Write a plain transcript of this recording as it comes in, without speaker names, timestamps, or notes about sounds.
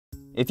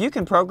If you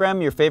can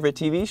program your favorite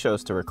TV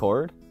shows to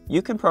record,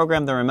 you can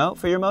program the remote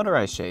for your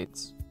motorized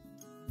shades.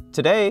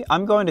 Today,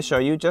 I'm going to show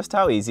you just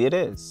how easy it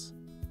is.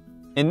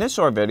 In this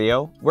short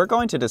video, we're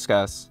going to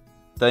discuss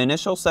the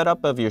initial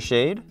setup of your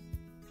shade,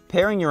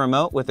 pairing your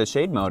remote with a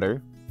shade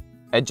motor,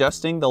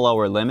 adjusting the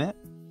lower limit,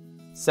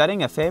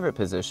 setting a favorite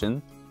position,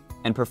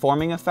 and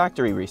performing a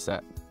factory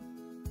reset.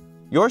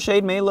 Your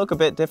shade may look a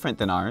bit different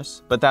than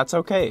ours, but that's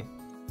okay.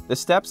 The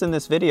steps in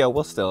this video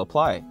will still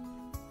apply.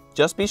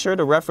 Just be sure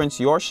to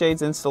reference your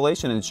shade's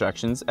installation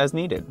instructions as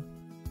needed.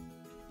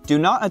 Do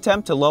not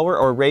attempt to lower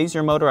or raise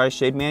your motorized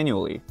shade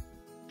manually.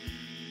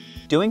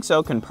 Doing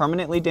so can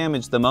permanently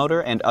damage the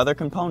motor and other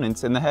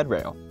components in the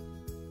headrail.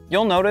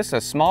 You'll notice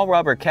a small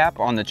rubber cap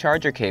on the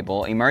charger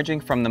cable emerging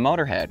from the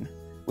motor head,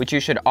 which you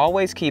should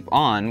always keep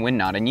on when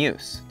not in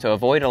use, to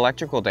avoid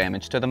electrical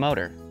damage to the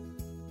motor.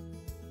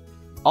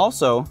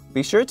 Also,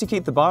 be sure to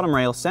keep the bottom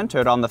rail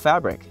centered on the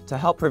fabric to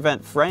help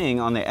prevent fraying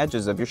on the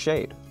edges of your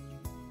shade.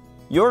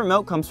 Your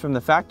remote comes from the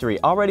factory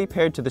already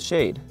paired to the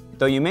shade,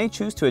 though you may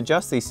choose to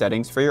adjust these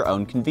settings for your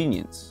own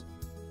convenience.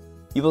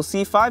 You will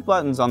see 5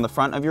 buttons on the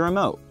front of your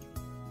remote: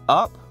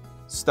 up,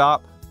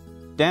 stop,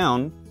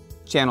 down,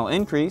 channel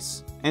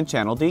increase, and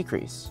channel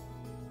decrease.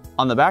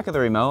 On the back of the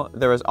remote,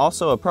 there is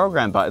also a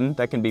program button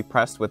that can be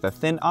pressed with a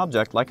thin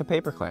object like a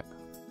paperclip.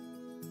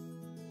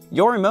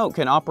 Your remote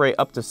can operate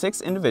up to 6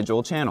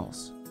 individual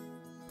channels.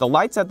 The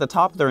lights at the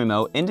top of the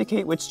remote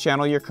indicate which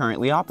channel you're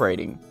currently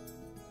operating.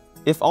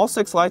 If all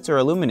 6 lights are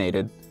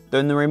illuminated,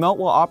 then the remote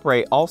will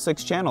operate all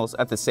 6 channels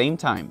at the same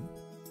time.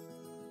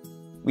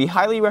 We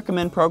highly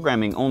recommend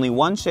programming only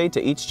one shade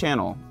to each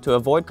channel to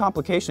avoid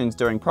complications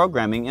during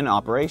programming and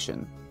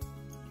operation.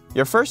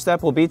 Your first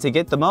step will be to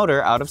get the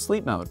motor out of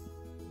sleep mode.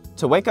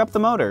 To wake up the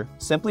motor,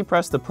 simply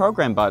press the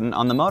program button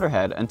on the motor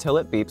head until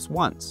it beeps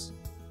once.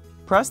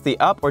 Press the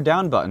up or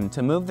down button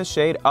to move the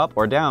shade up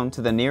or down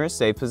to the nearest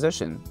saved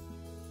position.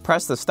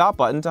 Press the stop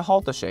button to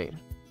halt the shade.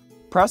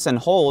 Press and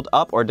hold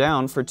up or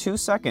down for 2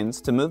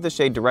 seconds to move the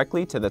shade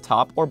directly to the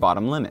top or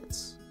bottom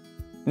limits.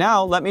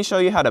 Now let me show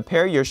you how to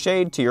pair your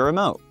shade to your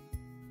remote.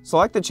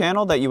 Select the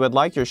channel that you would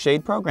like your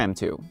shade programmed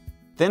to.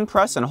 Then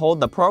press and hold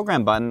the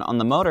program button on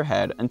the motor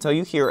head until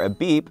you hear a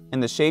beep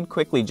and the shade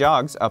quickly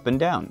jogs up and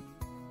down.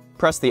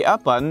 Press the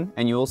up button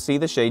and you will see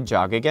the shade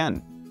jog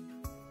again.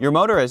 Your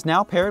motor is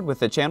now paired with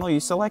the channel you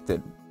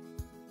selected.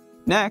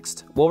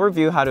 Next, we'll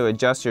review how to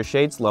adjust your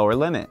shade's lower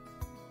limit.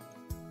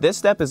 This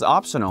step is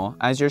optional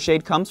as your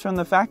shade comes from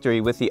the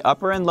factory with the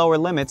upper and lower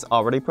limits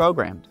already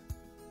programmed.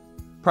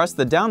 Press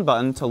the down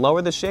button to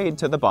lower the shade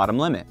to the bottom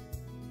limit.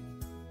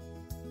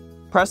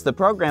 Press the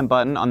program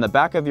button on the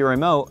back of your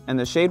remote and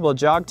the shade will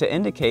jog to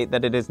indicate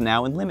that it is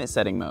now in limit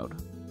setting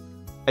mode.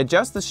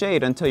 Adjust the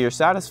shade until you're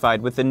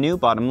satisfied with the new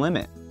bottom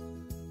limit.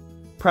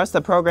 Press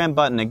the program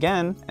button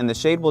again and the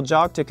shade will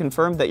jog to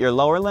confirm that your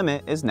lower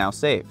limit is now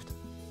saved.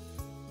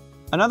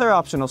 Another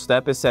optional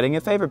step is setting a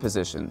favorite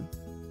position.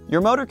 Your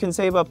motor can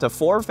save up to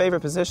 4 favorite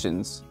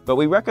positions, but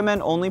we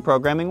recommend only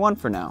programming 1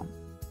 for now.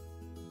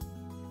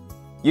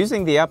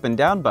 Using the up and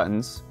down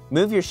buttons,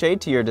 move your shade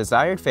to your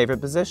desired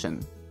favorite position.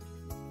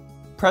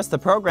 Press the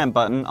program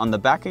button on the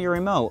back of your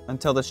remote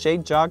until the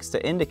shade jogs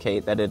to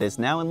indicate that it is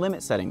now in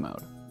limit setting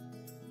mode.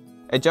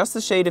 Adjust the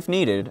shade if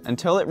needed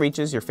until it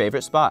reaches your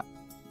favorite spot.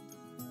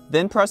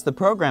 Then press the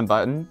program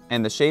button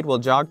and the shade will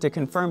jog to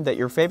confirm that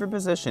your favorite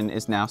position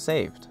is now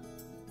saved.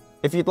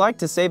 If you'd like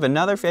to save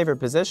another favorite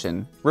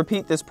position,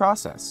 repeat this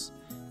process.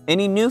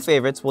 Any new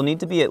favorites will need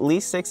to be at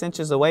least 6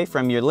 inches away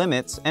from your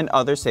limits and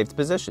other saved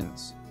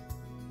positions.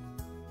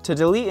 To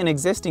delete an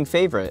existing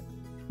favorite,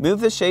 move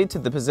the shade to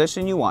the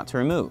position you want to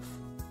remove.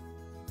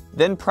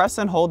 Then press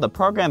and hold the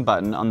program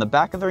button on the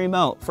back of the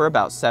remote for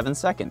about 7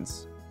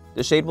 seconds.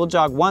 The shade will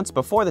jog once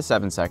before the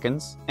 7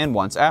 seconds and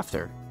once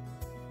after.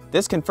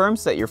 This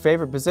confirms that your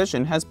favorite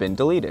position has been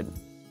deleted.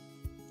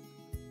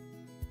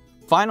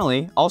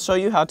 Finally, I'll show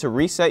you how to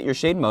reset your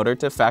shade motor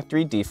to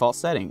factory default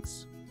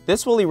settings.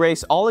 This will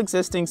erase all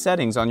existing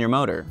settings on your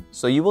motor,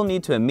 so you will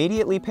need to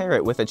immediately pair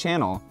it with a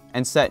channel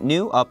and set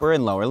new upper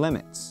and lower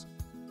limits.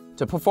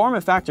 To perform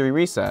a factory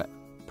reset,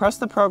 press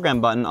the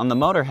program button on the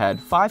motor head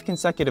 5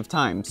 consecutive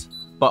times,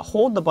 but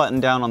hold the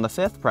button down on the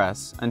 5th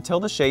press until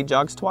the shade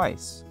jogs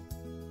twice.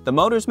 The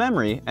motor's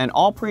memory and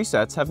all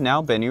presets have now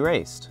been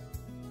erased.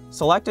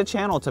 Select a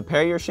channel to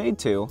pair your shade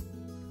to,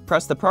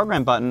 press the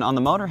program button on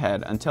the motor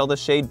head until the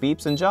shade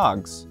beeps and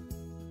jogs,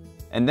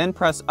 and then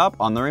press up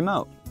on the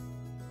remote.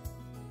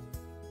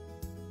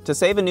 To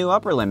save a new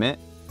upper limit,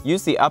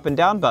 use the up and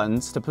down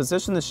buttons to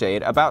position the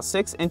shade about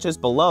 6 inches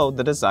below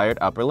the desired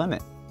upper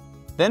limit.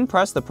 Then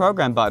press the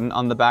program button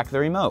on the back of the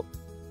remote.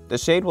 The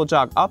shade will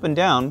jog up and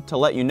down to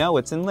let you know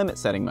it's in limit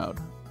setting mode.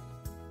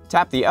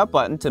 Tap the up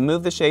button to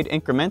move the shade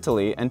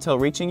incrementally until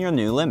reaching your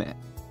new limit.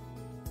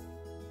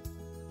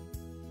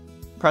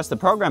 Press the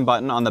program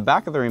button on the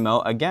back of the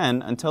remote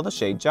again until the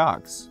shade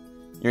jogs.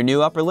 Your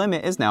new upper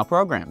limit is now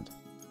programmed.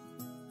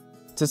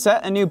 To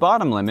set a new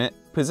bottom limit,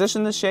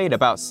 position the shade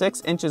about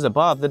 6 inches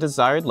above the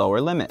desired lower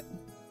limit.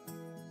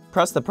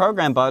 Press the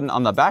program button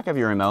on the back of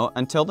your remote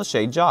until the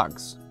shade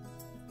jogs.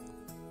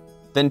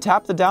 Then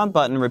tap the down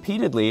button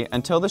repeatedly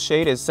until the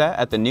shade is set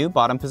at the new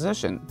bottom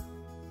position.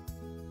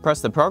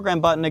 Press the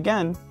Program button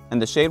again,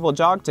 and the shade will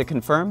jog to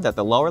confirm that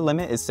the lower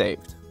limit is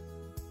saved.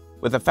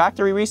 With a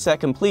factory reset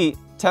complete,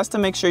 test to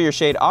make sure your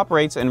shade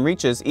operates and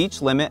reaches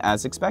each limit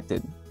as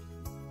expected.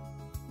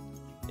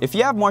 If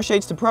you have more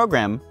shades to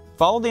program,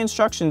 follow the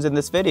instructions in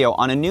this video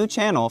on a new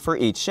channel for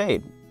each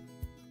shade.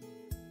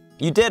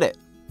 You did it!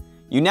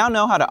 You now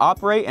know how to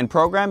operate and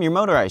program your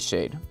motorized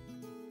shade.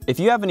 If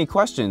you have any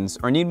questions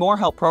or need more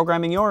help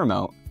programming your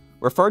remote,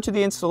 refer to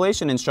the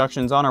installation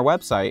instructions on our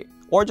website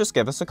or just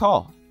give us a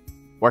call.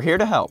 We're here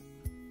to help.